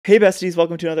Hey besties,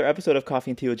 welcome to another episode of Coffee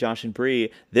and Tea with Josh and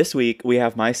Bree. This week we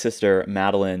have my sister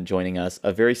Madelyn joining us,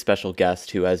 a very special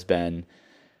guest who has been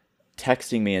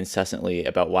texting me incessantly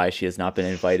about why she has not been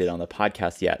invited on the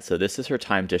podcast yet. So this is her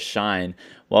time to shine.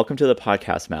 Welcome to the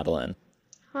podcast, Madelyn.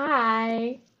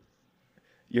 Hi.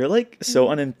 You're like so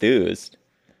unenthused.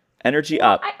 Energy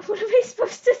Well, up. what am I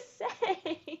supposed to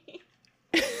say?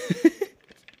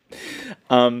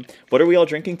 What are we all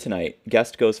drinking tonight?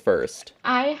 Guest goes first.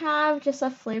 I have just a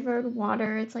flavored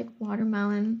water. It's like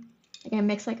watermelon. Like I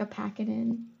mix like a packet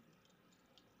in.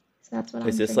 So that's what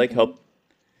Is I'm this like drinking.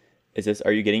 help?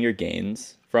 Are you getting your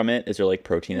gains from it? Is there like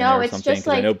protein in there No, or it's something? just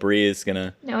Because I know like Bree is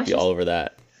gonna no, it's be all just over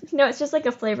that. no, it's just like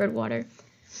a flavored water.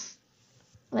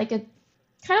 Like a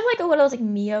kind of like a one of those like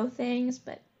Mio things,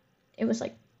 but it was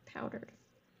like powdered.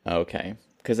 Okay.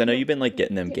 Because I know Yep. you've been like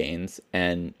getting them Yeah. gains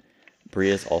and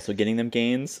Bria's also getting them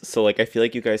gains. So like I feel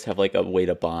like you guys have like a way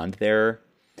to bond there.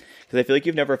 Because I feel like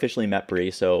you've never officially met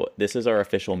Bri, so this is our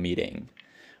official meeting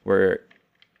where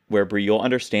Bri, you'll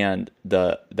understand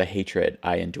the hatred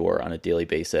I endure on a daily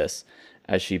basis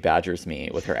as she badgers me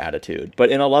with her attitude, but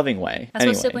in a loving way. That's what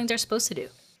Anyway, siblings are supposed to do.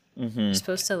 They're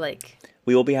supposed to like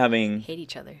we will be having hate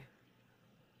each other,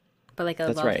 but like a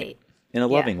that's love right. hate. In a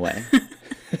Yeah. loving way.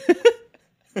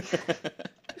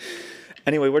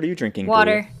 Anyway, what are you drinking, Bri?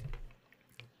 Water.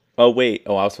 Oh wait.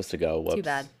 Oh, I was supposed to go. Whoops. Too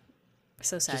bad.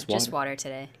 So sad. Just Just water. water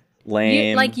today.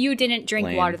 Lame. You didn't drink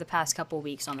water Lame. the past couple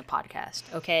weeks on the podcast.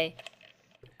 Okay.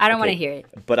 I don't want to Okay, hear it.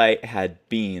 but I had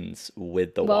beans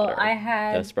with the Well, water. I The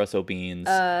had espresso beans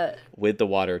with the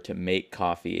water to make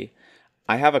coffee.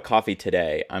 I have a coffee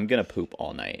today. I'm gonna poop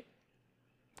all night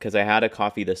because I had a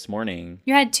coffee this morning,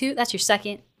 you had two. That's your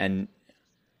second. and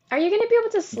Are you gonna be able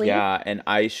to sleep? yeah, and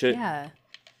I should. Yeah.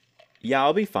 Yeah,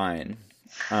 I'll be fine.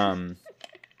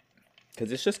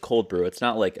 Because it's just cold brew. It's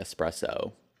not like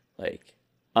espresso. Like,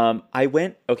 I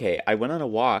went on a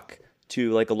walk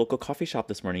to like a local coffee shop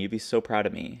this morning. You'd be so proud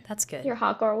of me. That's good. Your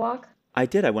hot girl walk? I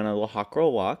did. I went on a little hot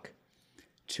girl walk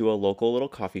to a local little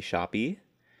coffee shoppy,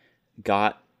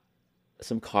 got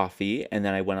some coffee, and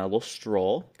then I went on a little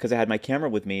stroll because I had my camera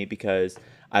with me because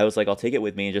I was like, I'll take it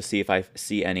with me and just see if I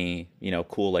see any,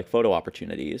 cool like photo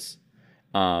opportunities.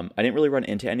 I didn't really run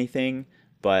into anything,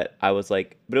 but I was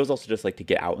like, but it was also just like to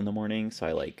get out in the morning, so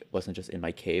I like wasn't just in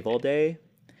my cave all day,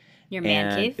 Your man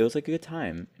and cave. it was like a good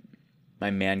time. My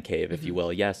man cave, if you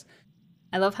will. Yes.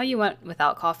 I love how you went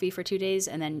without coffee for 2 days,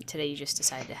 and then today you just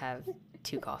decided to have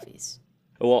two coffees.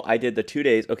 Well, I did the 2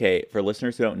 days. Okay, for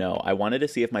listeners who don't know, I wanted to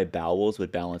see if my bowels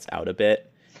would balance out a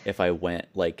bit if I went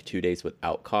like 2 days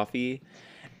without coffee.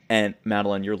 And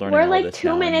Madeline, you're learning We're all like this two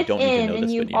now, and you minutes don't need to in know and this,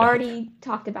 but you've you know. already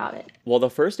talked about it. Well, the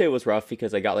first day was rough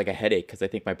because I got like a headache because I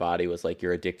think my body was like,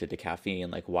 "You're addicted to caffeine.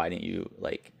 Like, why didn't you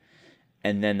like?"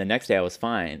 And then the next day I was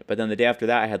fine, but then the day after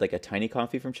that I had like a tiny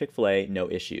coffee from Chick-fil-A, no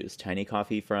issues. Tiny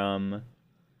coffee from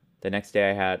the next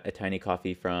day I had a tiny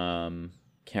coffee from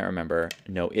can't remember,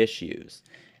 no issues.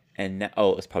 Oh,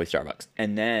 it was probably Starbucks.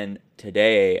 And then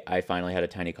today I finally had a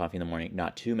tiny coffee in the morning,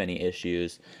 not too many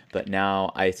issues, but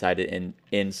now I decided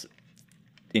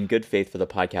in good faith for the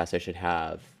podcast I should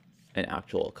have an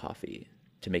actual coffee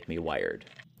to make me wired.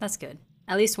 That's good.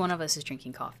 At least one of us is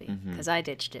drinking coffee because I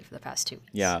ditched it for the past 2 weeks.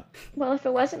 Yeah. Well, if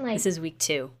it wasn't like This is week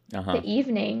 2. Uh-huh. the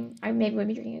evening, I maybe would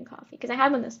be drinking coffee because I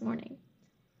had one this morning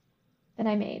that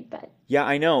I made, but Yeah,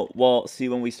 I know. Well, see,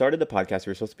 when we started the podcast,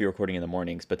 we were supposed to be recording in the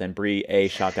mornings, but then Bree A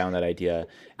shot down that idea,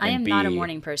 I and am B, not a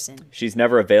morning person. she's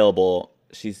never available.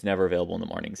 She's never available in the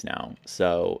mornings now.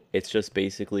 So it's just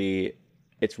basically,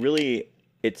 it's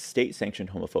state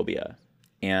sanctioned homophobia,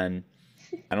 and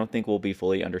I don't think we'll be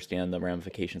fully understand the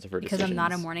ramifications of her Because decisions. I'm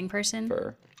not a morning person?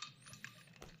 For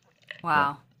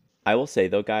Wow. I will say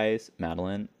though, guys,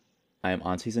 Madeline, I am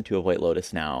on season 2 of White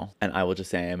Lotus now, and I will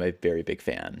just say I am a very big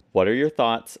fan. What are your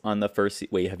thoughts on the first?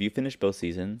 Wait, have you finished both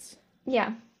seasons?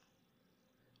 yeah.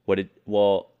 What did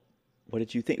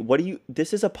you think?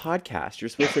 This is a podcast. You're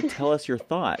supposed to tell us your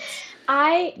thoughts.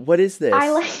 I What is this? I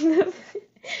like the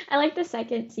I like the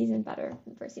second season better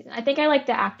than the first season. I think I like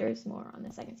the actors more on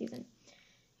the second season.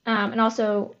 And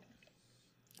also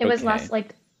it was Okay. less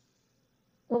like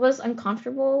what was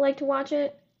uncomfortable like to watch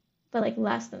it, but like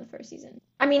less than the first season.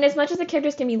 I mean, as much as the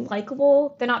characters can be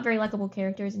likable, they're not very likable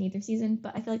characters in either season,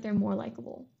 but I feel like they're more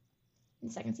likable in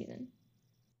the second season.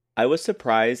 I was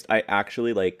surprised. I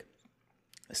actually like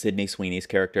Sydney Sweeney's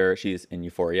character. She's in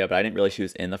Euphoria, but I didn't realize she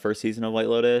was in the first season of White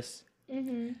Lotus.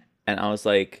 Mm-hmm. And I was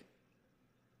like,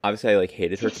 obviously I like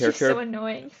hated her She's character. so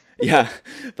annoying. Yeah,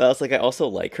 but I was like, I also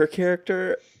like her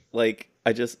character. Like,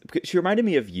 she reminded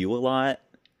me of you a lot.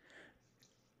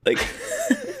 Like,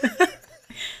 Should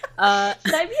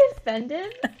I be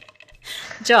offended?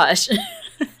 Josh.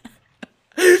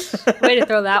 Way to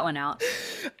throw that one out.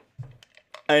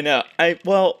 I know.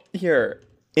 Here,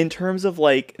 in terms of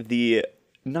like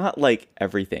not like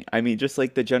everything. I mean, just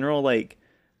like the general, like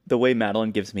the way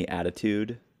Madeline gives me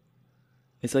attitude.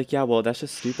 It's like, yeah, well, that's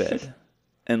just stupid.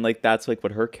 And like, that's like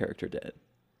what her character did. You know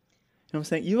what I'm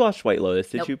saying? You watched White Lotus,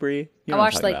 did Nope. you, Brie? You I know what I'm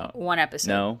watched talking like about. one episode.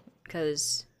 No?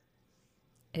 Because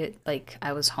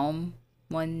I was home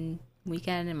one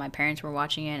weekend and my parents were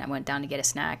watching it. I went down to get a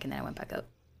snack and then I went back up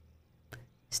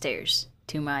stairs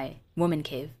to my woman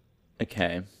cave.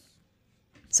 Okay.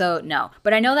 So no,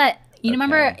 but I know that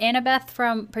remember Okay. Annabeth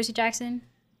from Percy Jackson?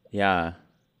 Yeah.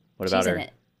 What about She's her? in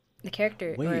it. The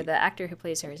character or Wait. the actor who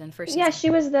plays her is in the first Yeah, season. she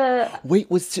was the.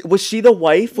 Wait, was she the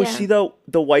wife? Was Yeah. she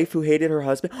the wife who hated her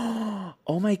husband?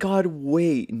 Oh my God!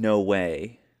 Wait, no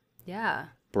way, Yeah.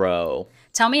 bro.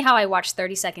 Tell me how I watched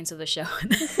 30 seconds of the show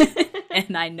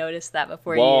and I noticed that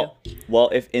before Well,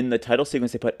 if in the title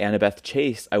sequence they put Annabeth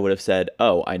Chase, I would have said,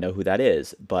 "Oh, I know who that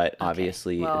is." But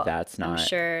obviously, Well, that's not. I'm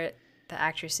sure the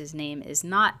actress's name is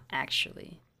not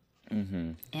actually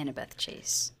Annabeth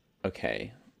Chase.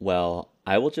 Okay. Well,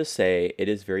 I will just say it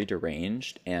is very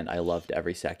deranged, and I loved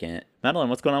every second. Madeline,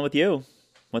 what's going on with you?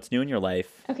 What's new in your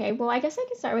life? Okay, well, I guess I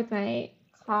can start with my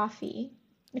coffee,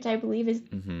 which I believe is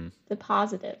the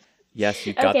positive. Yes,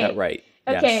 you got Okay. that right.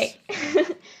 Okay.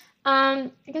 Yes. I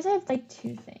guess I have like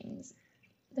two things.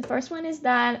 The first one is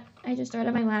that I just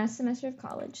started my last semester of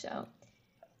college, so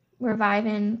we're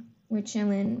vibing, we're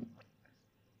chilling,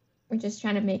 we're just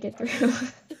trying to make it through.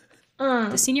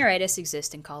 Does senioritis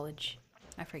exist in college?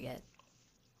 I forget.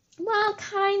 Well,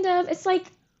 kind of. It's like,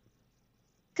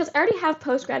 because I already have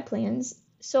post-grad plans,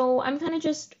 so I'm kind of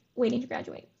just waiting to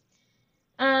graduate.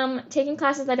 Taking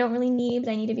classes I don't really need,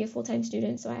 but I need to be a full-time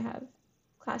student, so I have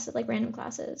classes, like random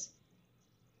classes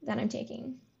that I'm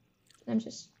taking. I'm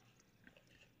just...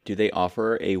 Do they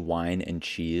offer a wine and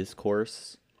cheese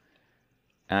course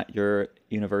at your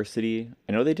university?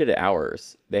 I know they did it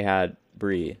ours. They had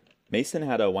Brie. Mason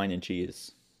had a wine and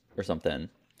cheese or something.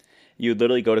 You would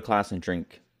literally go to class and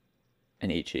drink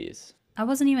and eat cheese. I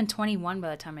wasn't even 21 by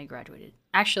the time I graduated.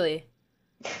 Actually,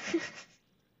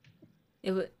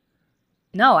 it was...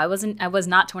 No, I wasn't. I was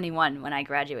not 21 when I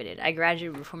graduated. I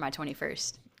graduated before my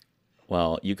 21st.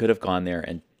 Well, you could have gone there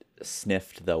and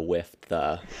whiffed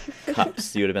the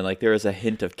cups. You would have been like, there is a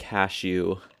hint of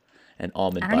cashew and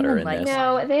almond I don't butter even in like this.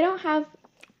 No, they don't have...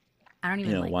 I don't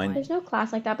even You know, like wine- wine. There's no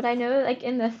class like that, but I know like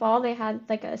in the fall they had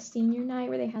like a senior night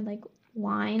where they had like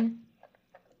wine.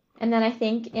 And then I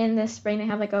think in the spring they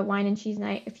have like a wine and cheese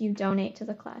night if you donate to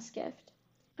the class gift.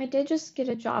 I did just get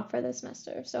a job for this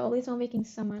semester, so at least I'm making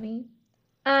some money.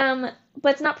 But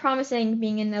it's not promising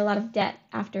being in a lot of debt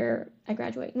after I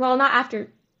graduate. Well, not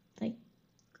after like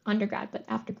undergrad, but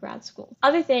after grad school.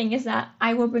 Other thing is that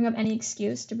I will bring up any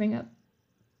excuse to bring up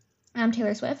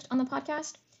Taylor Swift on the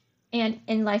podcast and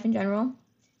in life in general.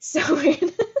 So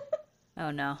Oh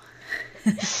no.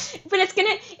 but it's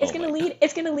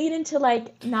gonna lead into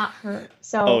like not her.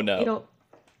 So Oh, no. it'll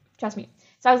trust me.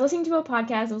 So I was listening to a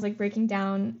podcast that was like breaking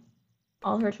down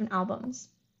all her different albums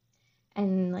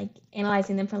and like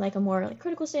analyzing them from like a more like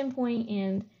critical standpoint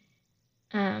and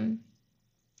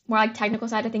more like technical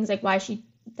side of things, like why she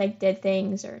like did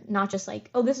things, or not just like,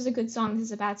 oh, this is a good song, this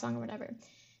is a bad song, or whatever.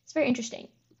 It's very interesting.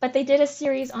 But they did a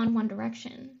series on One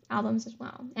Direction albums as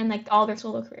well, and like all their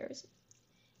solo careers.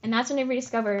 And that's when I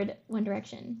rediscovered One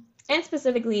Direction, and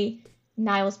specifically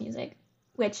Niall's music,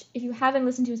 which if you haven't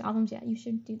listened to his albums yet, you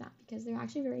should do that because they're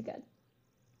actually very good.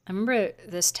 I remember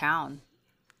This Town.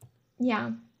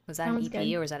 Yeah. Was that That an one's EP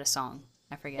good. or was that a song?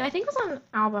 I forget. I think it was on an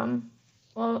album.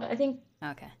 Well, I think,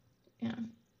 Okay. yeah.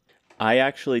 I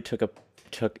actually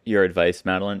took your advice,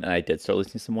 Madeline, and I did start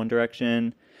listening to some One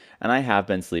Direction, and I have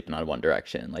been sleeping on One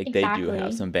Direction. Like they do have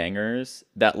Exactly. some bangers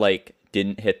that like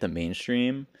didn't hit the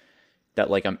mainstream that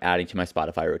like I'm adding to my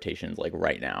Spotify rotations like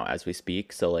right now as we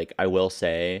speak. So like I will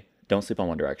say, don't sleep on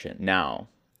One Direction. Now,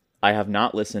 I have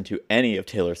not listened to any of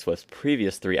Taylor Swift's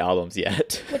previous 3 albums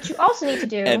yet. Which you also need to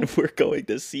do. And we're going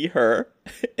to see her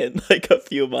in like a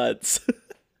few months.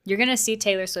 You're going to see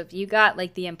Taylor Swift. You got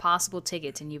like the impossible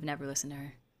tickets and you've never listened to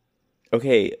her.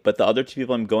 Okay, but the other 2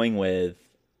 people I'm going with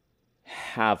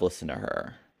have listened to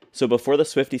her. So before the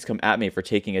Swifties come at me for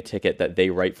taking a ticket that they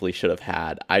rightfully should have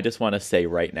had, I just want to say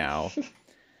right now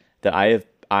that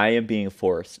I am being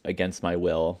forced against my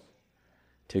will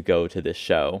to go to this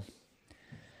show.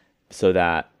 So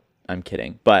that, I'm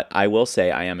kidding. But I will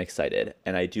say I am excited.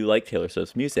 And I do like Taylor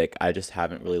Swift's music. I just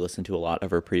haven't really listened to a lot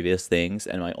of her previous things.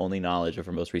 And my only knowledge of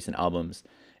her most recent albums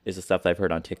is the stuff that I've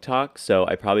heard on TikTok. So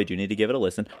I probably do need to give it a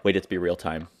listen. Wait, it's Be Real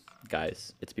time.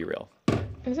 Guys, it's Be Real.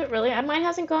 Is it really? Mine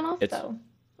hasn't gone off It's- though.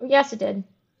 Oh, yes, it did.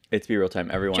 It's be real time.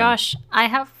 Everyone, Josh, I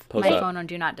have post my up. phone on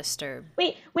Do Not Disturb.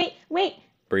 Wait.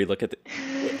 Bree, look at the.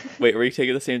 Wait, are you taking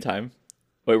it at the same time?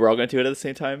 Wait, we're all gonna do it at the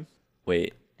same time.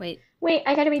 Wait, Wait, Wait,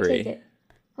 I gotta retake Bree. it.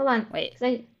 Hold on. Wait. 'Cause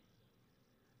I...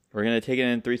 We're gonna take it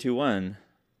in 3, 2, 1.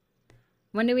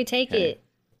 When do we take Okay. it?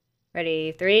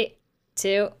 Ready? 3,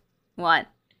 2, 1.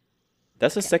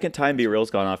 That's the second time Be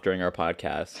Real's gone off during our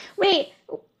podcast. Wait.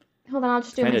 Hold on, I'll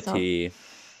just do it Kind of myself. tea.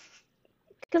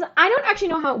 Because I don't actually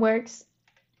know how it works.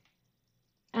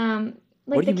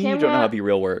 Like What do the you mean camera... you don't know how Be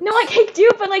Real works? No, like I do,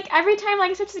 but like every time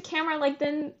like I switch the camera, like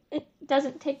then it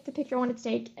doesn't take the picture I want it to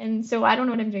take, and so I don't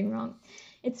know what I'm doing wrong.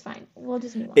 It's fine. We'll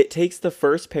just move on. It takes the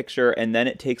first picture and then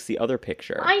it takes the other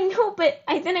picture. I know, but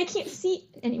then I can't see.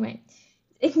 Anyway,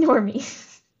 ignore me.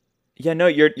 Yeah, no,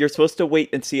 you're supposed to wait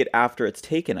and see it after it's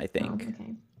taken, I Oh, think.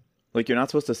 okay. Like, you're not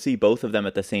supposed to see both of them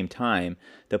at the same time.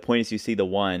 The point is you see the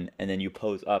one, and then you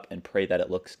pose up and pray that it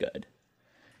looks good.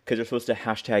 Because you're supposed to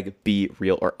hashtag be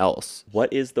real or else.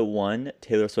 What is the one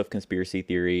Taylor Swift conspiracy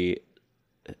theory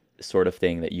sort of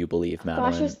thing that you believe,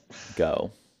 Madeline? there's-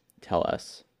 Go. Tell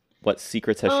us. What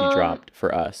secrets has she dropped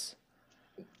for us?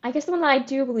 I guess the one that I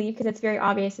do believe, because it's very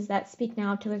obvious, is that Speak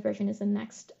Now, Taylor's version, is the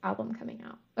next album coming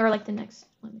out, or like the next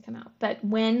one to come out. But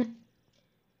when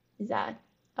is that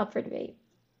up for debate?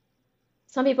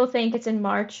 Some people think it's in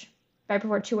March, right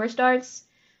before tour starts,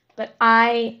 but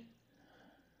I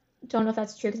don't know if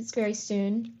that's true because it's very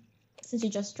soon, since he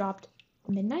just dropped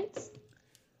Midnights.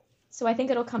 So I think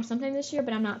it'll come sometime this year,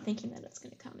 but I'm not thinking that it's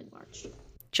going to come in March.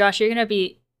 Josh, you're gonna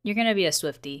be a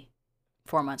Swiftie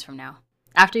 4 months from now.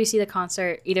 After you see the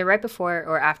concert, either right before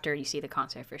or after you see the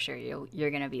concert, for sure,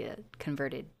 you're gonna be a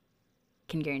converted.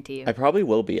 Can guarantee you. I probably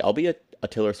will be. I'll be a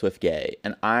Taylor Swift gay,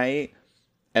 and I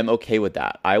am okay with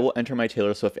that. I will enter my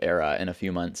Taylor Swift era in a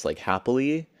few months, like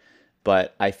happily,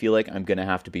 but I feel like I'm gonna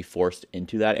have to be forced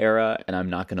into that era, and I'm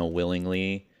not gonna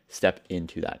willingly step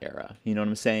into that era. You know what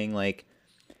I'm saying? Like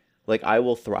I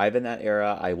will thrive in that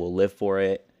era. I will live for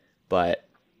it, but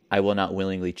I will not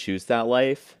willingly choose that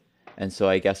life. And so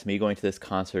I guess me going to this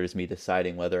concert is me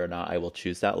deciding whether or not I will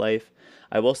choose that life.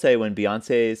 I will say when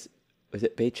Beyonce's, was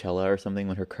it Beychella or something,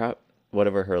 when her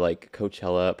whatever her like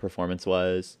Coachella performance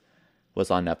was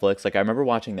on Netflix. Like I remember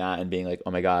watching that and being like,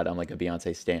 oh my God, I'm like a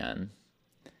Beyonce stan.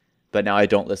 But now I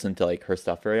don't listen to like her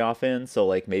stuff very often. So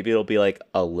like maybe it'll be like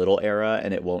a little era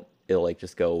and it'll like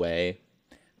just go away.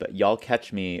 But y'all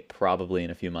catch me probably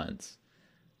in a few months,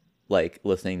 like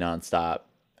listening nonstop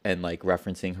and like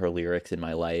referencing her lyrics in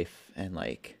my life and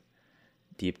like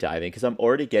deep diving, because I'm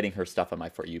already getting her stuff on my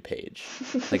For You page.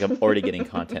 Like I'm already getting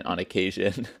content on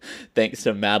occasion thanks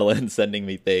to Madelyn sending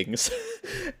me things.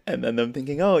 And then I'm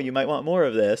thinking, oh, you might want more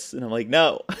of this. And I'm like,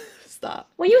 no,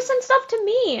 stop. Well, you send stuff to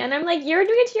me, and I'm like, you're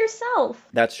doing it to yourself.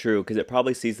 That's true, because it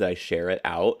probably sees that I share it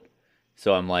out.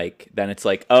 So I'm like, then it's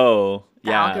like, oh, The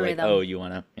yeah, like, algorithm. oh, you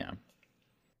want to, yeah.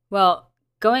 Well,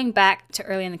 going back to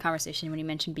early in the conversation when you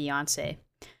mentioned Beyonce,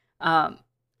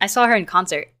 I saw her in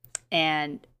concert,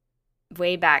 and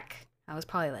way back, I was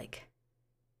probably like,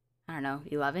 I don't know,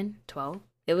 11, 12.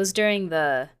 It was during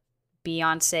the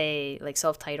Beyonce like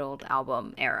self-titled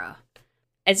album era.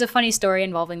 It's a funny story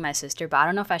involving my sister, but I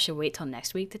don't know if I should wait till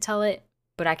next week to tell it,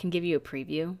 but I can give you a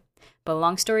preview. But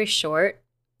long story short,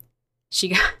 she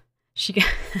got she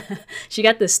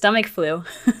got the stomach flu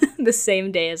the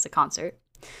same day as the concert.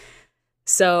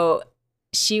 So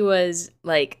she was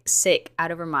like sick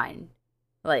out of her mind,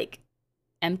 like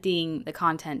emptying the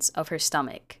contents of her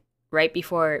stomach right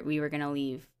before we were going to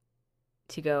leave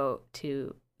to go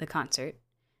to the concert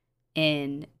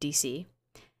in DC.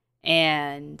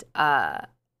 And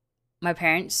my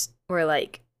parents were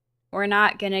like, we're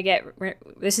not going to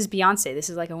this is Beyonce. This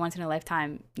is like a once in a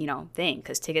lifetime, thing,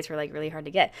 because tickets were like really hard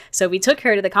to get. So we took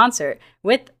her to the concert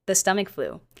with the stomach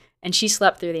flu, and she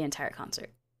slept through the entire concert.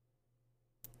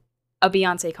 A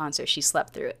Beyonce concert, she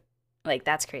slept through it. Like,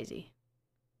 that's crazy.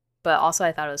 But also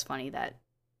I thought it was funny that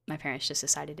my parents just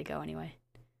decided to go anyway.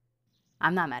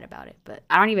 I'm not mad about it, but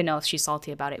I don't even know if she's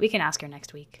salty about it. We can ask her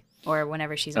next week or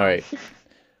whenever she's on. All right.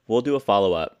 We'll do a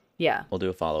follow-up. Yeah. We'll do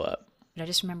a follow-up. But I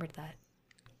just remembered that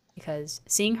because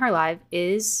seeing her live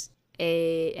is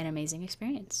an amazing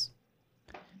experience.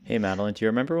 Hey, Madelyn, do you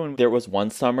remember when there was one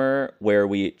summer where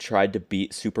we tried to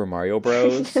beat Super Mario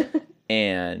Bros.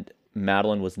 And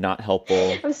Madelyn was not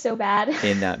helpful I'm so bad.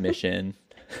 in that mission?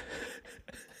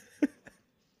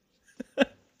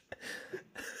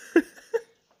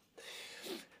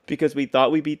 Because we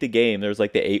thought we beat the game. There was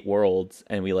like the 8 worlds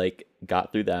and we like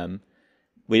got through them.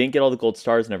 We didn't get all the gold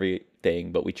stars and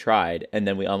everything, but we tried. And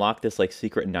then we unlocked this like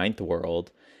secret 9th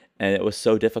world, and it was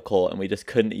so difficult and we just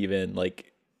couldn't even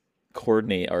like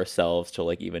coordinate ourselves to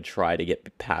like even try to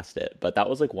get past it. But that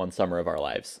was like one summer of our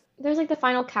lives. There's like the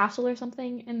final castle or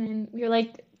something, and then we were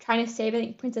like trying to save, I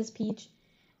think, Princess Peach,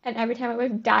 and every time I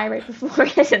would die right before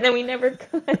it, and then we never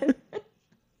could.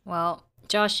 Well,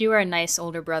 Josh, you are a nice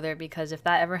older brother because if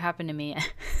that ever happened to me,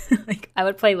 like I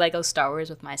would play Lego Star Wars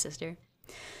with my sister.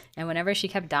 And whenever she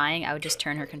kept dying, I would just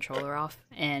turn her controller off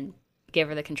and give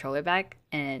her the controller back,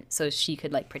 and so she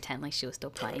could like pretend like she was still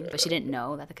playing, but she didn't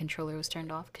know that the controller was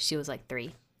turned off because she was like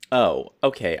 3. Oh,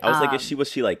 okay. I was like, was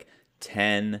she like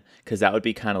 10? Because that would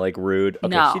be kind of like rude.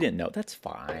 Okay, No. she didn't know. That's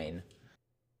fine.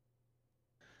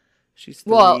 She's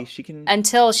 3. Well, She can.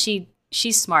 until she's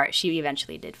smart. She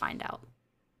eventually did find out,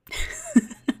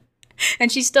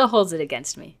 and she still holds it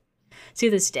against me to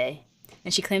this day.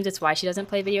 And she claims it's why she doesn't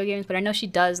play video games, but I know she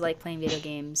does like playing video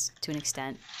games to an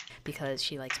extent because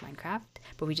she likes Minecraft,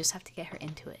 but we just have to get her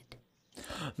into it.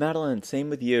 Madeline,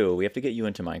 same with you. We have to get you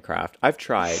into Minecraft. I've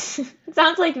tried.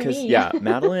 Sounds like Because, me. yeah,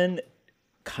 Madeline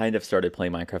kind of started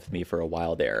playing Minecraft with me for a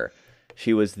while there.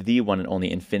 She was the one and only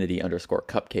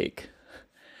infinity_cupcake.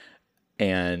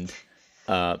 And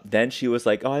then she was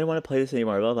like, oh, I don't want to play this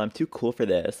anymore. Well, I'm too cool for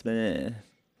this.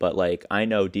 But, like, I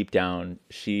know deep down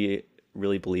she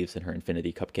really believes in her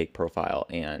infinity cupcake profile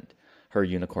and her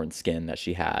unicorn skin that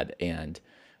she had and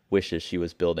wishes she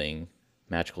was building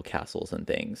magical castles and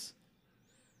things.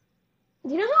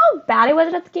 Do you know how bad I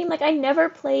was at the game? Like, I never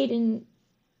played in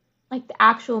like the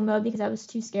actual mode because I was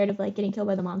too scared of like getting killed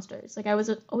by the monsters. Like, I was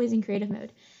always in creative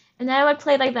mode, and then I would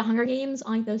play like the Hunger Games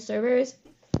on like those servers,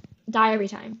 die every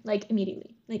time, like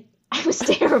immediately. Like, I was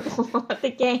terrible at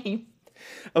the game.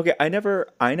 Okay, I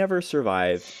never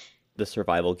survived the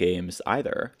survival games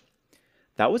either.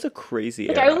 That was a crazy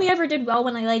Like, era. I only ever did well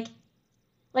when I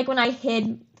like when I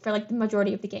hid for like the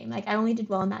majority of the game. Like, I only did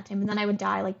well in that time, and then I would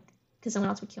die like because someone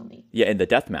else would kill me. Yeah, in the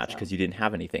deathmatch So. because you didn't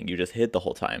have anything. You just hid the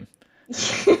whole time.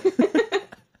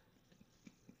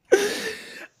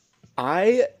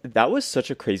 That was such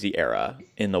a crazy era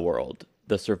in the world.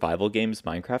 The survival games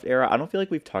Minecraft era. I don't feel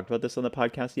like we've talked about this on the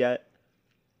podcast yet,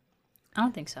 I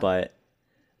don't think so. but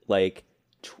like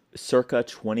circa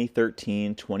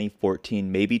 2013,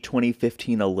 2014, maybe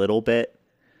 2015 a little bit.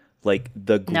 Like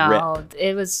the grip. No,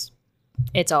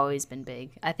 it's always been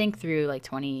big. I think through like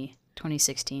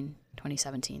 2016,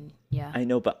 2017. Yeah. I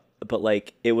know, but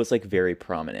like it was like very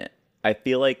prominent. I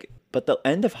feel like, but the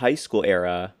end of high school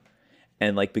era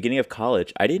and like beginning of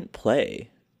college, I didn't play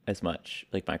as much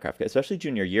like Minecraft, especially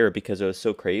junior year because it was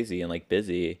so crazy and like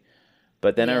busy.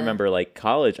 But then I Yeah. remember like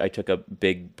college, I took a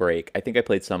big break. I think I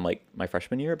played some like my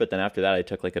freshman year, but then after that, I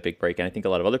took like a big break. And I think a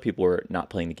lot of other people were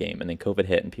not playing the game. And then COVID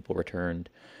hit and people returned.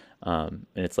 And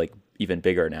it's like even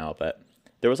bigger now. But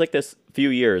there was like this few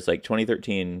years, like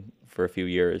 2013 for a few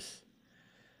years.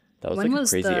 That was When like a was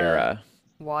crazy the era.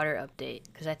 water update?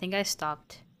 Because I think I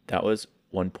stopped. That was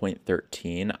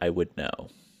 1.13. I would know.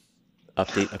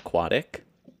 Update aquatic.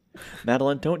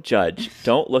 Madeline, don't judge.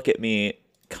 Don't look at me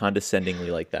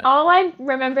condescendingly like that. All I'm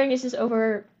remembering is just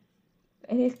over,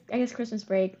 I guess Christmas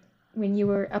break, when you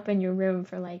were up in your room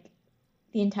for like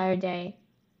the entire day,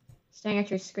 staring at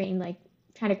your screen, like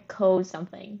trying to code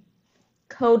something.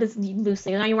 Code is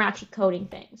loosely. I know you weren't actually coding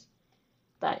things,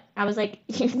 but I was like,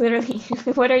 you literally,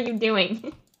 what are you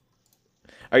doing?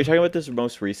 Are you talking about this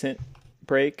most recent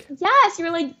break? Yes, you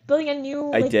were like building a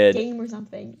new I like did. game or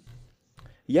something.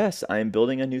 Yes, I'm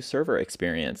building a new server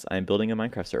experience. I'm building a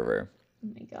Minecraft server. Oh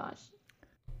my gosh.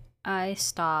 I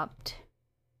stopped.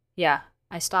 Yeah,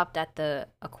 I stopped at the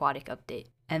aquatic update.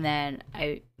 And then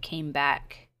I came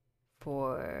back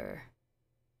for.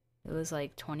 It was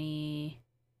like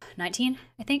 2019,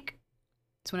 I think.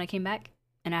 That's when I came back.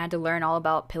 And I had to learn all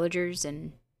about pillagers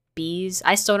and bees.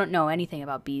 I still don't know anything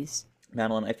about bees.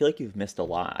 Madeline, I feel like you've missed a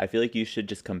lot. I feel like you should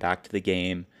just come back to the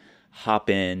game, hop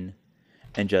in,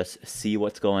 and just see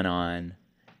what's going on.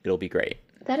 It'll be great.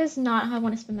 That is not how I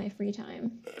want to spend my free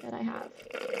time that I have.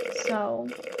 So,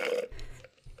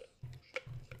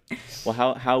 Well,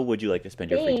 how would you like to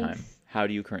spend your free time? Thanks. How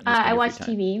do you currently spend I your watch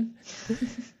free time?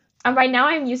 TV. Right now,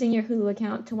 I'm using your Hulu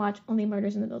account to watch Only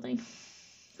Murders in the Building.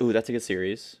 Ooh, that's a good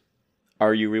series.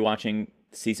 Are you rewatching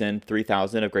season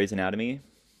 3000 of Grey's Anatomy?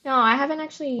 No, I haven't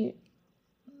actually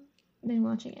been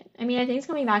watching it. I mean, I think it's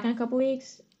coming back in a couple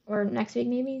weeks or next week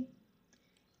maybe,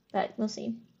 but we'll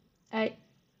see. I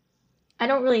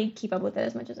don't really keep up with it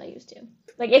as much as I used to.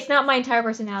 Like, it's not my entire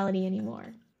personality anymore.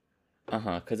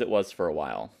 Because it was for a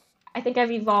while. I think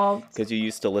I've evolved. Because you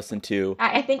used to listen to...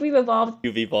 I think we've evolved.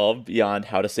 You've evolved beyond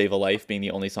How to Save a Life being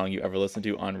the only song you ever listened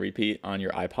to on repeat on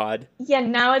your iPod. Yeah,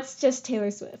 now it's just Taylor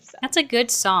Swift. So. That's a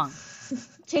good song.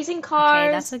 Chasing Cars.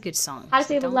 Okay, that's a good song. How to So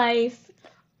Save a don't- Life.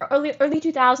 early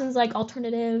 2000s like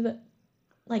alternative,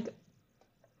 like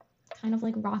kind of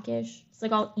like rockish. It's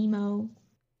like all emo.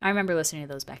 I remember listening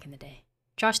to those back in the day.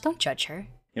 Josh, don't judge her.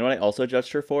 You know what I also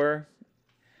judged her for?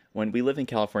 When we lived in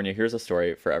California, here's a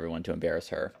story for everyone to embarrass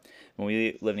her. When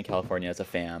we lived in California as a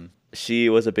fam, she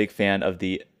was a big fan of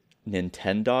the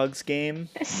Nintendogs game.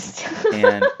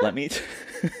 And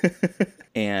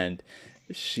and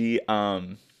she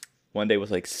one day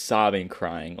was like sobbing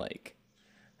crying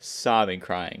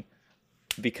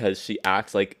because she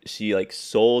acts like she like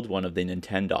sold one of the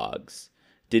Nintendogs,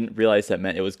 didn't realize that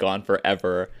meant it was gone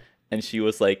forever, and she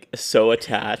was like so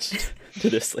attached to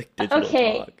this like digital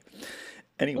Okay. dog.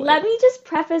 Anyway, Let me just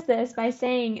preface this by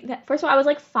saying that, first of all, I was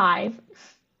like 5.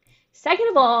 Second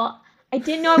of all, I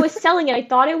didn't know I was selling it. I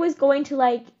thought it was going to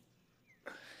like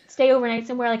stay overnight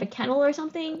somewhere, like a kennel or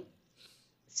something.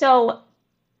 So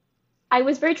I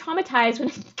was very traumatized when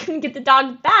I couldn't get the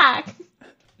dog back.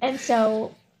 And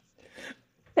so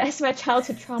that's my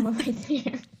childhood trauma right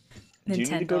there. do you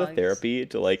need to go to therapy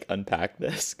to like unpack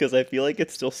this? Because I feel like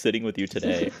it's still sitting with you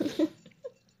today.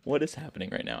 What is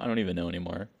happening right now? I don't even know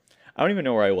anymore. I don't even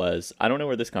know where I was. I don't know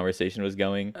where this conversation was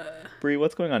going. Bree,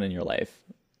 what's going on in your life?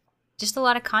 Just a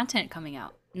lot of content coming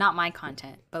out. Not my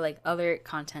content, but like other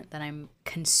content that I'm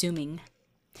consuming.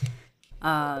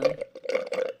 But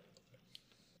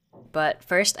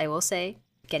first, I will say,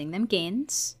 getting them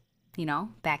gains. You know,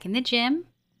 back in the gym.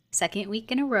 2nd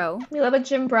week in a row. We love a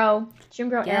gym bro. Gym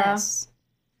bro era. Yes.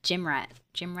 Gym rat.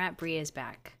 Gym rat Bria is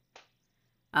back.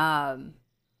 And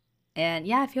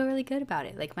yeah, I feel really good about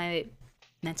it. Like my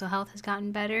mental health has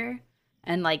gotten better.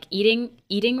 And like eating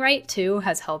right too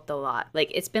has helped a lot.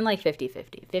 Like it's been like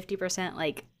 50-50. 50%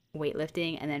 like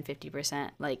weightlifting and then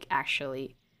 50% like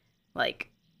actually like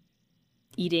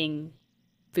eating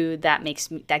food that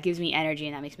gives me energy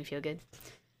and that makes me feel good.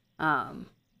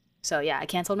 So yeah, I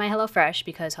canceled my HelloFresh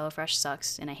because HelloFresh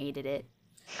sucks and I hated it.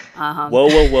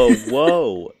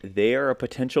 Whoa. They are a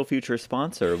potential future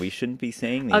sponsor. We shouldn't be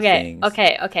saying these things.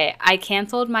 Okay. I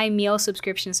canceled my meal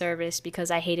subscription service because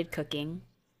I hated cooking.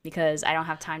 Because I don't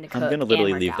have time to cook. I'm going to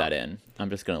literally and leave work that out. in.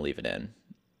 I'm just going to leave it in.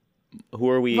 Who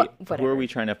are we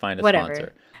trying to find a Whatever.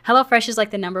 sponsor? HelloFresh is like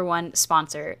the #1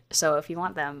 sponsor. So if you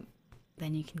want them,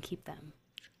 then you can keep them.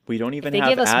 We don't even If they have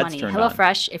give us ads money. turned on.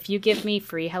 HelloFresh, if you give me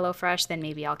free HelloFresh, then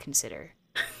maybe I'll consider.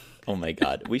 Oh my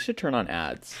God. We should turn on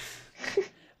ads. We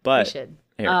But should.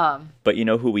 here, but you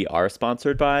know who we are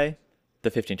sponsored by? The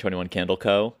 1521 Candle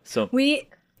Co. So We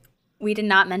did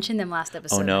not mention them last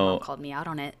episode. Oh, no. My mom called me out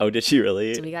on it. Oh, did she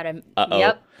really? So we gotta.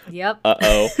 Uh-oh. Yep.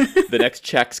 Uh-oh. The next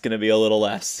check's going to be a little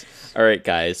less. All right,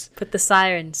 guys. Put the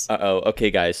sirens. Uh-oh. Okay,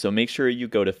 guys. So make sure you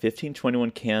go to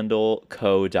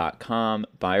 1521candleco.com.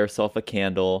 Buy yourself a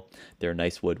candle. They're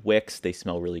nice wood wicks. They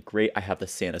smell really great. I have the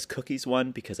Santa's Cookies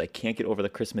one because I can't get over the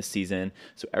Christmas season.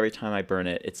 So every time I burn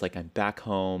it, it's like I'm back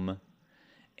home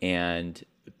and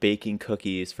baking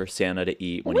cookies for Santa to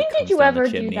eat when he When comes did you down ever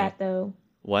the do chimney. that though?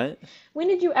 What? When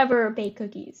did you ever bake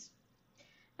cookies?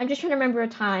 I'm just trying to remember a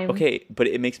time. Okay, but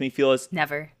it makes me feel as...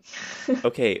 Never.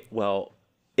 Okay, well,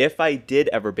 if I did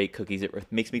ever bake cookies, it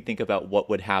makes me think about what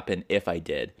would happen if I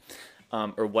did,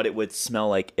 or what it would smell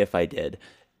like if I did.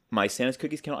 My Santa's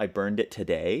Cookies candle, I burned it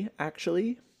today,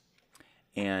 actually,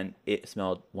 and it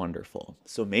smelled wonderful.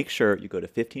 So make sure you go to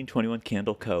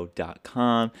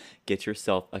 1521candleco.com, get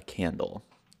yourself a candle.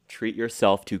 Treat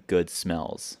yourself to good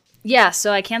smells. Yeah,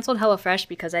 so I canceled HelloFresh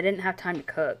because I didn't have time to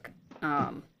cook.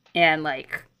 And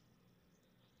like,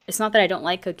 it's not that I don't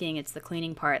like cooking, it's the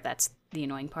cleaning part that's the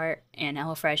annoying part. And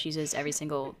HelloFresh uses every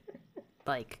single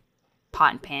like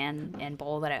pot and pan and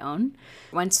bowl that I own.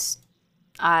 Once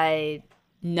I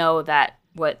know that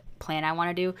what plan I want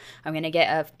to do, I'm going to get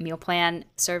a meal plan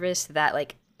service that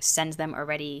like sends them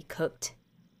already cooked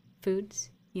foods,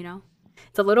 you know?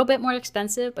 It's a little bit more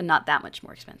expensive, but not that much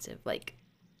more expensive. Like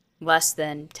less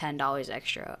than $10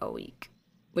 extra a week,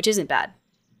 which isn't bad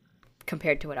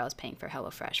compared to what I was paying for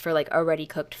HelloFresh for like already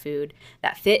cooked food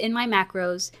that fit in my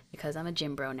macros because I'm a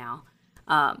gym bro now,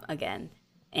 again.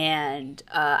 And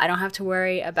I don't have to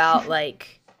worry about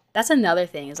like, that's another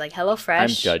thing is like HelloFresh. I'm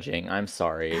judging. I'm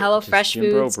sorry. HelloFresh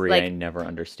Jim Bro foods, Brie, like, I never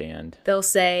understand. They'll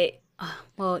say, oh,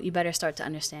 well, you better start to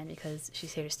understand because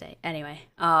she's here to stay. Anyway,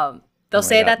 they'll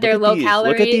say that they're low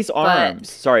calorie. Look at these arms. But...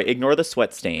 Sorry, ignore the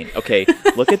sweat stain. Okay,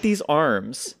 look at these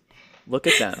arms. Look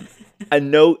at them.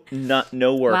 No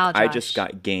work. Wow, I Josh. just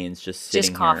got gains just sitting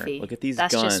Just coffee. here. Look at these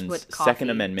That's guns. just what coffee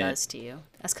Second Amendment. does to you.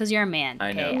 That's because you're a man.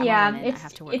 I know. Okay? I'm a Yeah, woman. I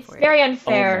have to work it's for very it.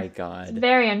 unfair. Oh my God. It's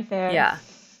very unfair. Yeah,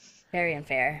 very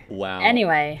unfair. Wow.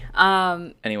 Anyway,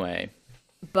 Anyway,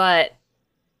 but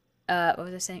what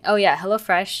was I saying? Oh yeah,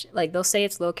 HelloFresh. Like they'll say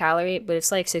it's low calorie, but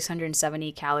it's like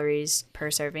 670 calories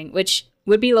per serving, which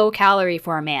would be low calorie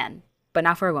for a man, but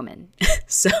not for a woman.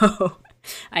 So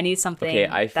I need Okay, something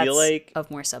I feel that's like, of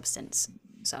more substance.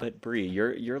 So but Brie,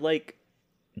 you're like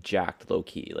jacked low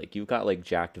key. Like you've got like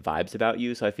jacked vibes about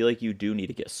you, so I feel like you do need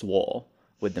to get swole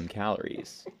with them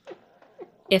calories.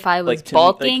 if I was Like to me,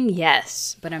 like bulking,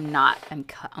 yes, but I'm not.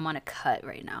 I'm on a cut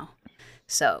right now.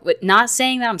 So, with not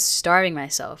saying that I'm starving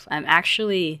myself, I'm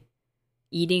actually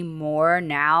eating more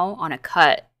now on a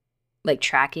cut, like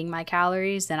tracking my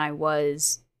calories, than I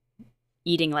was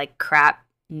eating like crap,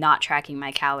 not tracking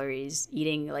my calories,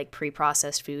 eating like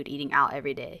pre-processed food, eating out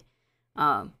every day.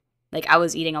 Like I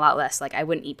was eating a lot less. Like I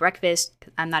wouldn't eat breakfast.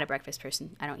 'Cause I'm not a breakfast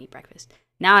person. I don't eat breakfast.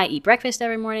 Now I eat breakfast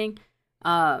every morning.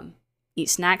 Eat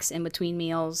snacks in between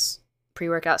meals,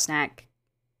 pre-workout snack,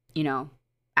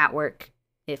 at work.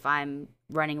 If I'm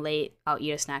running late, I'll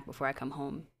eat a snack before I come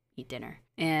home, eat dinner.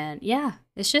 And yeah,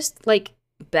 it's just like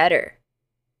better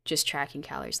just tracking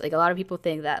calories. Like a lot of people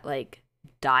think that like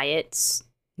diets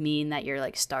mean that you're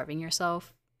like starving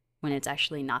yourself when it's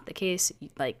actually not the case.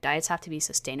 Like diets have to be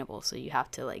sustainable, so you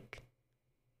have to like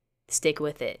stick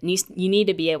with it. You need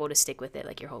to be able to stick with it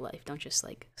like your whole life. Don't just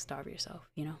like starve yourself.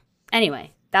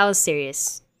 Anyway, that was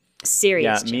serious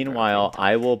yeah, chipper meanwhile, talk.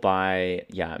 I will buy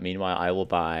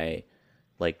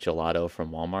like gelato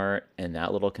from Walmart and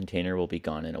that little container will be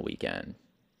gone in a weekend.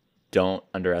 Don't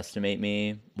underestimate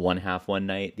me. One half one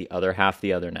night, the other half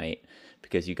the other night,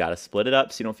 because you got to split it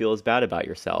up so you don't feel as bad about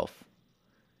yourself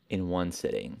in one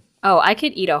sitting. Oh, I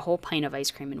could eat a whole pint of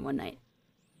ice cream in one night.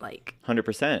 Like,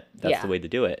 100%. That's yeah. the way to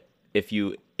do it. If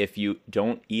you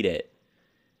don't eat it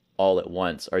all at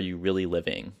once, are you really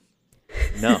living?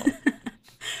 No.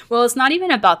 Well, it's not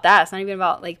even about that. It's not even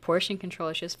about like portion control.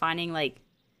 It's just finding like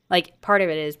part of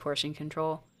it is portion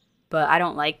control, but I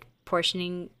don't like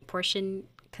portion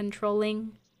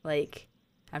controlling. Like,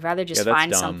 I'd rather just that's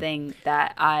find dumb. something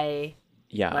that I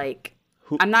Yeah. like.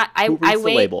 Who, I'm not. I who reads the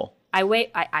wait. label?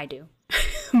 I do.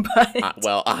 But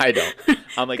Well, I don't.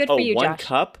 I'm like, good for you, one Josh.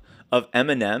 cup of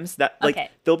M&Ms. That like Okay.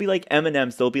 there'll be like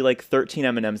M&Ms. There'll be like 13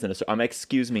 M&Ms in a. I'm like,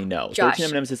 excuse me, no. Josh,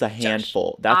 13 M&Ms is a Josh,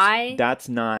 handful. I That's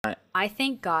not. I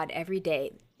thank God every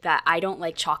day that I don't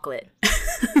like chocolate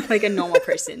like a normal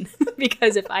person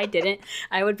because if I didn't,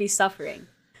 I would be suffering.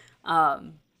 But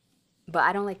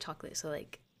I don't like chocolate, so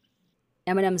like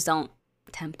M&Ms don't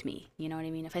tempt me. You know what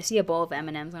I mean? If I see a bowl of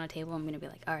M&Ms on a table, I'm gonna be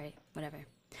like, all right, whatever.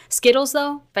 Skittles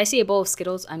though, if I see a bowl of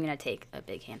Skittles, I'm gonna take a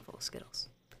big handful of Skittles.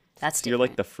 That's So different. you're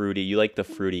like the fruity. You like the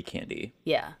fruity candy.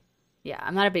 Yeah.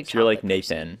 I'm not a big So you're like chocolate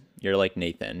person. Nathan. You're like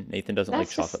Nathan. Nathan doesn't like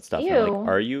That's chocolate just stuff. And I'm ew. like,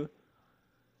 are you?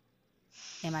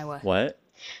 Am I what? What?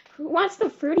 Who wants the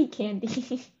fruity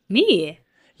candy? Me.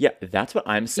 Yeah, that's what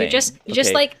I'm saying. You're just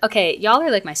Okay, like, okay, y'all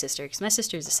are like my sister, because my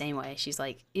sister's the same way. She's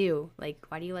like, ew, like,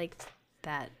 why do you like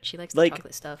that? She likes the like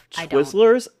chocolate stuff. I don't.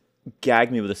 Twizzlers.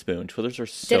 Gag me with a spoon. Twizzlers are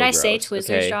so. Did I say gross,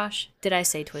 Twizzlers, okay? Josh? Did I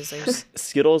say Twizzlers?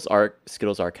 Skittles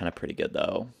are kind of pretty good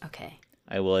though. Okay.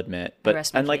 I will admit. I But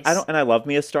rest my and like case. I love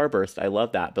me a Starburst. I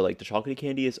love that. But like the chocolatey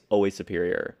candy is always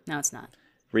superior. No, it's not.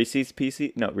 Reese's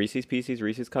Pieces,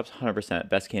 Reese's Cups, 100%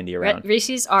 best candy around.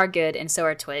 Reese's are good, and so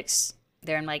are Twix.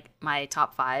 They're in like my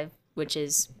top 5, which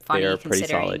is funny They are pretty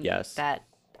considering solid, yes. that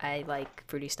I like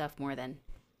fruity stuff more than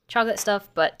chocolate stuff,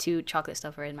 but 2 chocolate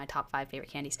stuff are in my top 5 favorite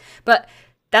candies. But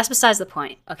that's besides the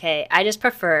point, okay? I just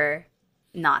prefer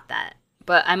not that.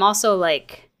 But I'm also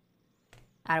like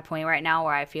at a point right now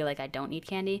where I feel like I don't need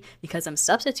candy because I'm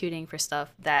substituting for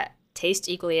stuff that tastes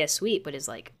equally as sweet but is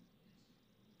like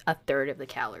a third of the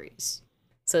calories.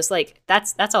 So it's like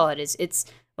that's all it is. It's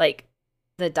like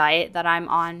the diet that I'm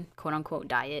on, quote unquote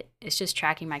diet, it's just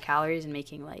tracking my calories and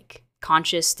making like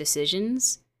conscious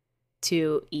decisions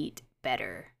to eat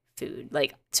better food.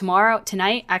 Like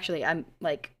tonight, actually, I'm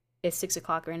like, it's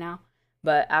 6:00 right now,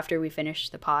 but after we finish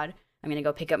the pod, I'm gonna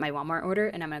go pick up my Walmart order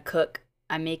and I'm gonna cook.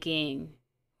 I'm making,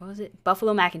 what was it?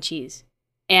 Buffalo mac and cheese.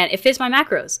 And it fits my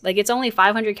macros. Like, it's only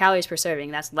 500 calories per serving.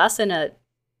 That's less than a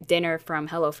dinner from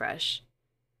HelloFresh.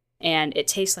 And it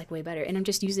tastes like way better. And I'm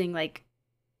just using like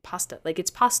pasta. Like, it's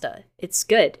pasta. It's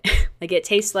good. Like, it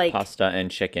tastes like Pasta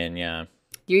and chicken, yeah.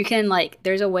 you can like,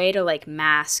 there's a way to like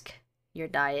mask your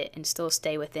diet and still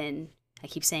stay within, I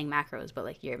keep saying macros, but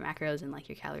like your macros and like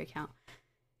your calorie count,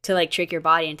 to like trick your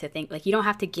body into think like you don't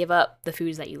have to give up the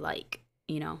foods that you like,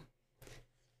 you know?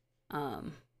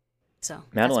 So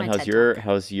that's Madeline, my TED Talk.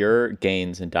 how's your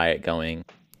gains and diet going?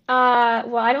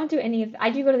 Well, I don't do any of. I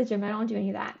do go to the gym. I don't do any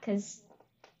of that because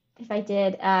if I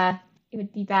did, it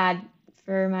would be bad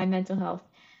for my mental health.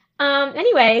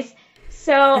 Anyways,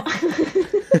 so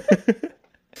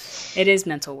It is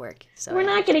mental work. So We're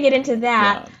not gonna get into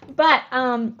that. Yeah. But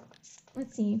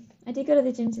let's see. I did go to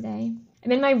the gym today.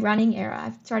 I'm in my running era.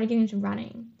 I've started getting into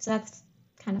running, so that's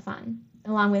kind of fun,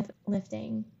 along with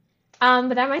lifting. But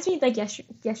that reminds me, like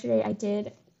yesterday, I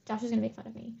did. Josh is gonna make fun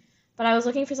of me, but I was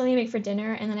looking for something to make for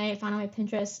dinner, and then I found on my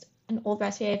Pinterest an old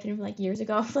recipe I put in from like years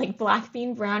ago of like black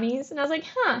bean brownies, and I was like,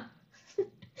 huh,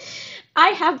 I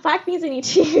have black beans I need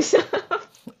to use.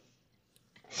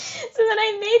 So then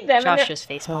I made them, Josh just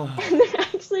facepalm. and they're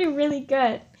actually really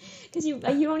good because you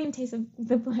don't even taste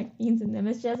the black beans in them.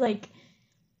 It's just like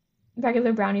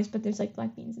regular brownies, but there's like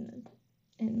black beans in them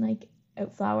and like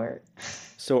oat flour.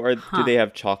 So do they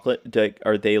have chocolate?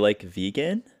 Are they like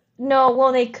vegan? No,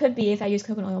 well they could be if I use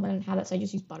coconut oil, but I don't have that, so I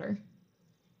just use butter.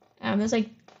 There's like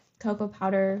cocoa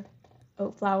powder,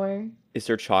 oat flour. Is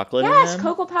there chocolate in Yes, them?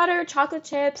 cocoa powder, chocolate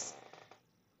chips.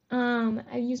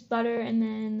 I use butter and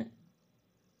then.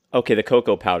 Okay, the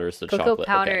cocoa powder is the Cocoa chocolate.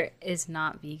 powder Okay. is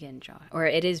not vegan, Josh. Or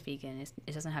it is vegan.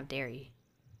 It doesn't have dairy.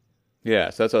 Yeah,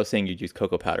 so that's what I was saying. You'd use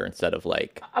cocoa powder instead of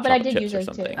like But I chocolate did chips use or those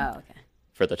too. something Oh, okay.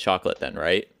 for the chocolate then,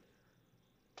 right?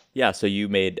 Yeah, so you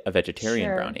made a vegetarian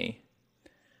Sure. brownie,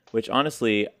 which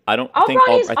honestly, I don't All think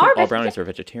brownies I are think all brownies are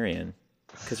vegetarian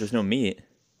because there's no meat.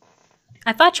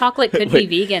 I thought chocolate could Wait.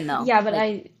 be vegan though. Yeah, but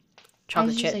Like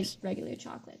chocolate use chips. like regular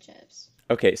chocolate chips.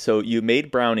 Okay, so you made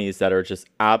brownies that are just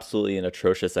absolutely an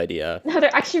atrocious idea. No,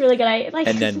 they're actually really good. I like.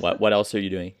 And then what? What else are you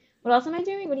doing? What else am I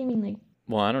doing? What do you mean, like?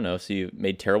 Well, I don't know. So you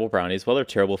made terrible brownies. What other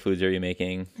terrible foods are you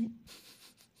making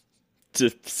to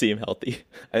seem healthy?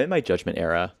 I'm in my judgment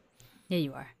era, Yeah,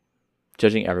 you are.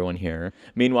 judging everyone here.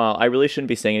 Meanwhile, I really shouldn't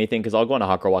be saying anything because I'll go on a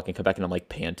hot girl walk and come back and I'm like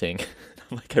panting.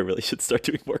 I'm like, I really should start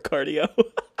doing more cardio.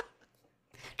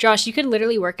 Josh, you could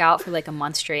literally work out for like a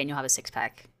month straight and you'll have a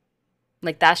six-pack.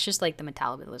 Like that's just like the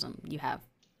metabolism you have.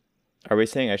 Are we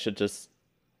saying I should just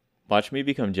watch me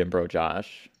become Gym Bro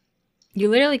Josh? You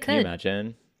literally Can you could.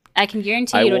 imagine? I can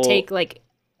guarantee I you it'll will- take like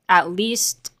at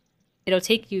least it'll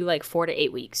take you like 4 to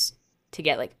 8 weeks to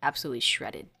get like absolutely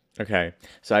shredded. Okay,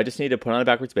 so I just need to put on a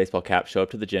backwards baseball cap, show up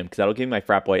to the gym, because that'll give me my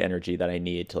frat boy energy that I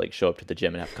need to like show up to the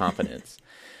gym and have confidence.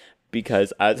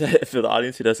 Because for the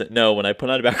audience who doesn't know, when I put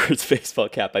on a backwards baseball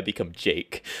cap, I become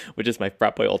Jake, which is my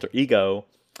frat boy alter ego,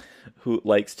 who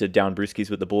likes to down brewskis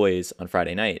with the boys on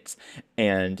Friday nights.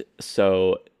 And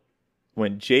so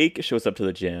when Jake shows up to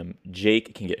the gym,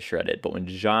 Jake can get shredded. But when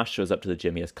Josh shows up to the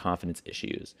gym, he has confidence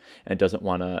issues and doesn't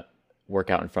want to work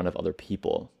out in front of other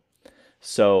people.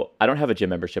 So I don't have a gym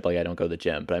membership, like I don't go to the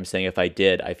gym. But I'm saying if I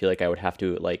did, I feel like I would have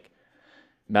to like,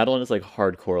 Madelyn is like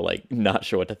hardcore, like not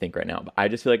sure what to think right now. But I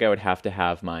just feel like I would have to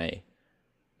have my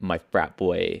frat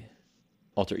boy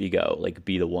alter ego like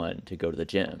be the one to go to the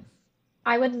gym.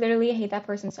 I would literally hate that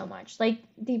person so much. Like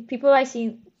the people I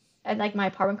see at like my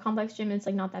apartment complex gym, it's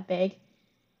like not that big,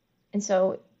 and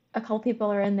so a couple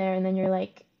people are in there, and then you're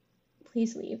like,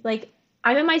 please leave. Like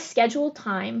I'm in my scheduled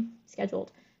time.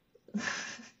 Scheduled.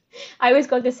 I always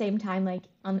go at the same time, like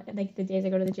on like the days I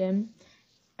go to the gym,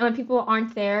 and when people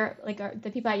aren't there, like the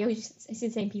people I see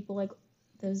the same people like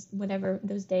those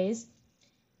days.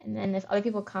 And then if other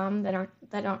people come that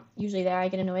aren't usually there, I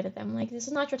get annoyed at them. Like, this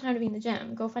is not your time to be in the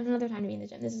gym. Go find another time to be in the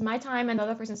gym. This is my time and the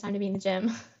other person's time to be in the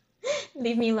gym.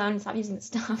 Leave me alone and stop using this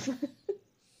stuff.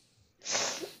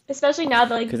 Especially now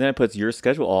that Because then it puts your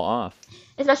schedule all off.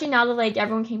 like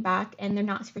everyone came back and they're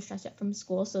not super stressed out from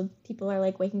school, so people are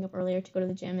like waking up earlier to go to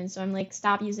the gym, and so I'm like,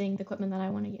 stop using the equipment that I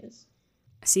want to use.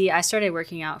 See, I started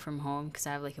working out from home because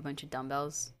I have like a bunch of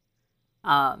dumbbells.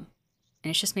 And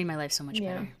it's just made my life so much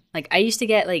Yeah. better. Like I used to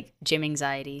get like gym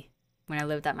anxiety when I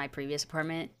lived at my previous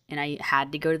apartment and I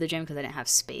had to go to the gym because I didn't have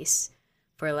space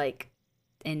for like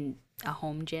in a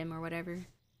home gym or whatever.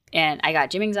 And I got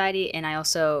gym anxiety, and I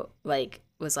also like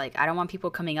was like, I don't want people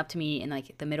coming up to me in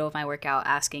like the middle of my workout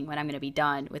asking when I'm going to be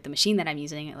done with the machine that I'm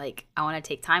using. Like I want to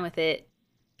take time with it.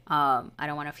 I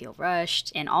don't want to feel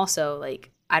rushed, and also like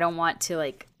I don't want to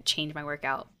like change my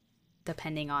workout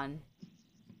depending on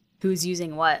who's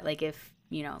using what. Like if,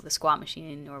 you know, the squat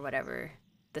machine or whatever,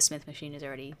 the Smith machine is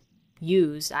already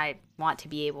used, I want to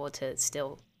be able to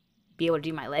still be able to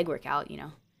do my leg workout, you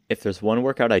know. If there's one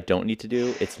workout I don't need to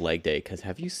do, it's leg day. Because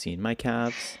have you seen my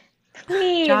calves?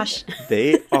 Please. Josh,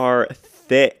 They are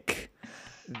thick.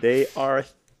 They are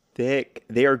thick.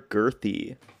 They are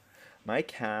girthy. My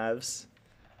calves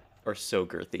are so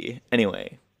girthy.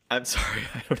 Anyway, I'm sorry.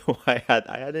 I don't know why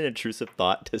I had an intrusive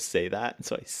thought to say that,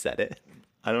 so I said it.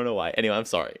 I don't know why. Anyway, I'm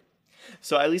sorry.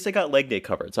 So at least I got leg day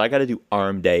covered. So I got to do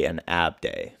arm day and ab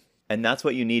day. And that's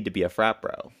what you need to be a frat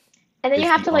bro. And then you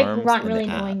It's have the to like arms grunt and the really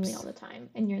knowingly abs. all the time,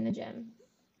 and you're in the gym.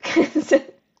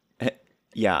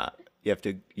 Yeah, you have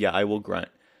to. Yeah, I will grunt.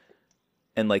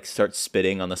 and like start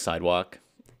spitting on the sidewalk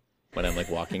when I'm like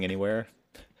walking anywhere.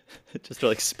 Just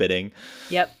like spitting.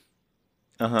 Yep.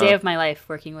 Uh-huh. Day of my life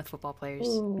working with football players.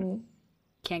 Ooh.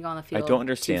 Can't go on the I field don't 2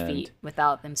 understand. feet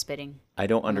without them spitting. I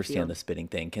don't on the field. understand the spitting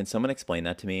thing. Can someone explain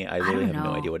that to me? I don't literally have no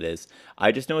know. idea what it is.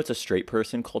 I just know it's a straight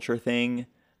person culture thing,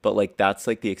 but like that's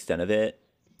like the extent of it.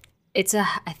 I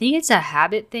think it's a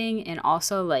habit thing, and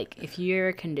also like if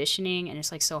you're conditioning and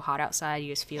it's like so hot outside,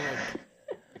 you just feel like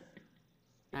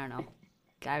I don't know.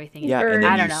 Got everything. Yeah, and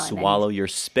I then don't you know. swallow your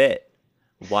spit.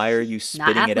 Why are you Not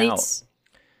spitting it out? athletes.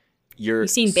 You've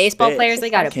seen baseball players? They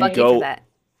got a can bucket go- for that.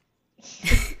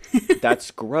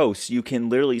 That's gross. You can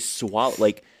literally swallow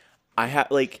like I have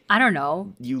like I don't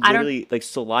know. you I don't- literally like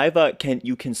saliva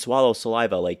you can swallow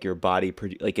saliva like your body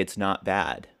like it's not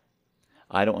bad.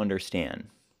 I don't understand.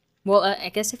 Well, I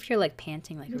guess if you're like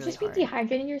panting like You'd really just be hard.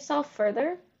 dehydrating yourself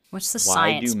further. What's the Why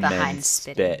science do men behind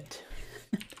spitting? spit?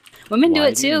 Women do Why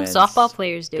it do too. men Softball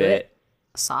players do it. spit?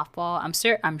 Softball.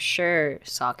 I'm sure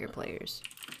soccer players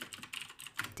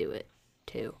do it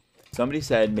too. Somebody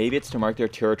said maybe it's to mark their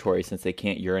territory since they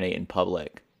can't urinate in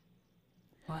public.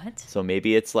 What? So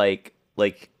maybe it's like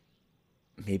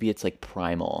maybe it's like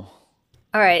primal.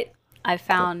 All right, I The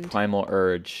found primal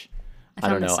urge. I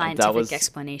don't the know. scientific That was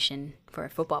explanation for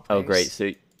football players. Oh great.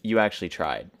 So you actually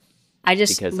tried. I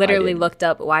just because I literally didn't. looked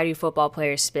up why do football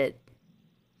players spit.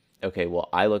 Okay, well,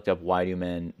 I looked up why do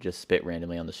men just spit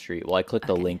randomly on the street. Well, I clicked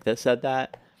the Okay. link that said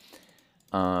that.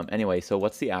 Anyway, so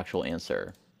what's the actual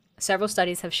answer? Several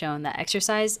studies have shown that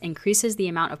exercise increases the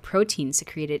amount of protein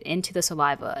secreted into the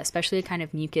saliva, especially a kind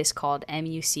of mucus called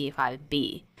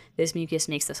MUC5B. This mucus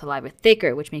makes the saliva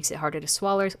thicker, which makes it harder to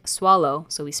swallow,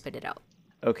 so we spit it out.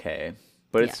 Okay,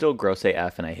 but it's Yeah. still gross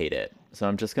AF and I hate it. So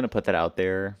I'm just going to put that out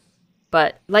there.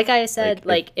 But like I said,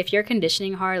 Like, if you're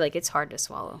conditioning hard, like it's hard to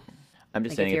swallow. I'm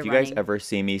just Like, saying, if if you're you guys running. ever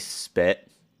see me spit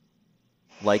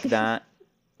like that,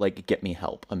 like get me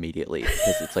help immediately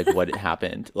because it's like what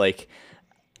happened. Like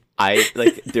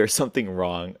there's something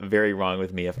wrong, very wrong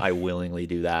with me if I willingly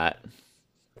do that.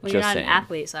 Well, you're Just not saying. an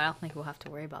athlete, so I don't think we'll have to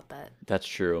worry about that. That's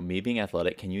true. Me being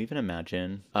athletic, can you even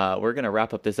imagine? We're going to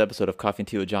wrap up this episode of Coffee and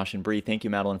Tea with Josh and Bree. Thank you,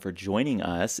 Madelyn, for joining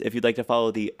us. If you'd like to follow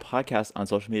the podcast on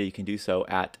social media, you can do so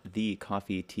at the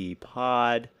Coffee Tea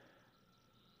Pod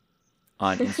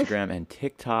on Instagram and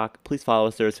TikTok. Please follow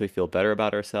us there so we feel better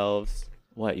about ourselves.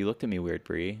 What? You looked at me weird,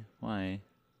 Bree. Why?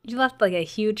 You left like a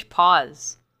huge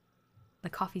pause. The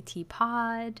Coffee Tea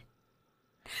Pod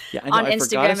Yeah, I know. on I forgot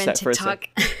Instagram to and set for a sec.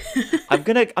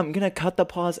 TikTok. I'm gonna cut the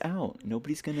pause out.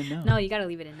 Nobody's gonna know. No, you gotta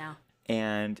leave it in now.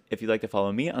 And if you'd like to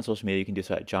follow me on social media, you can do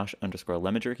so at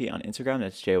Josh_Lemonjerky on Instagram.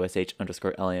 That's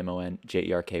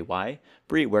JOSH_LAMONJERKY.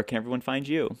 Bree, where can everyone find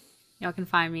you? Y'all can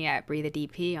find me at Bree the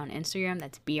DP on Instagram.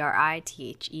 That's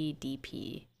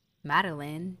BRITHEDP.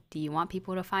 Madelyn, do you want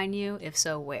people to find you? If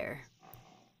so, where?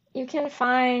 You can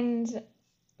find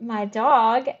my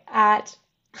dog at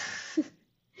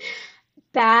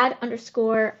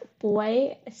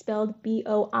bad_boy, spelled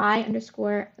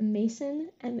BOI_Mason,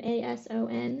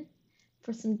 MASON,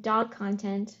 for some dog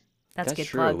content. That's good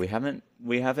true. plug.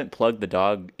 We haven't plugged the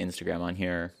dog Instagram on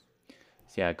here.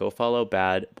 So yeah, go follow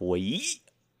Bad Boy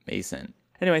Mason.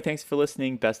 Anyway, thanks for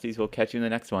listening, besties. We'll catch you in the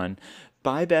next one.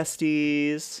 Bye,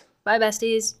 besties. Bye,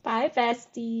 besties. Bye,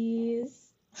 besties.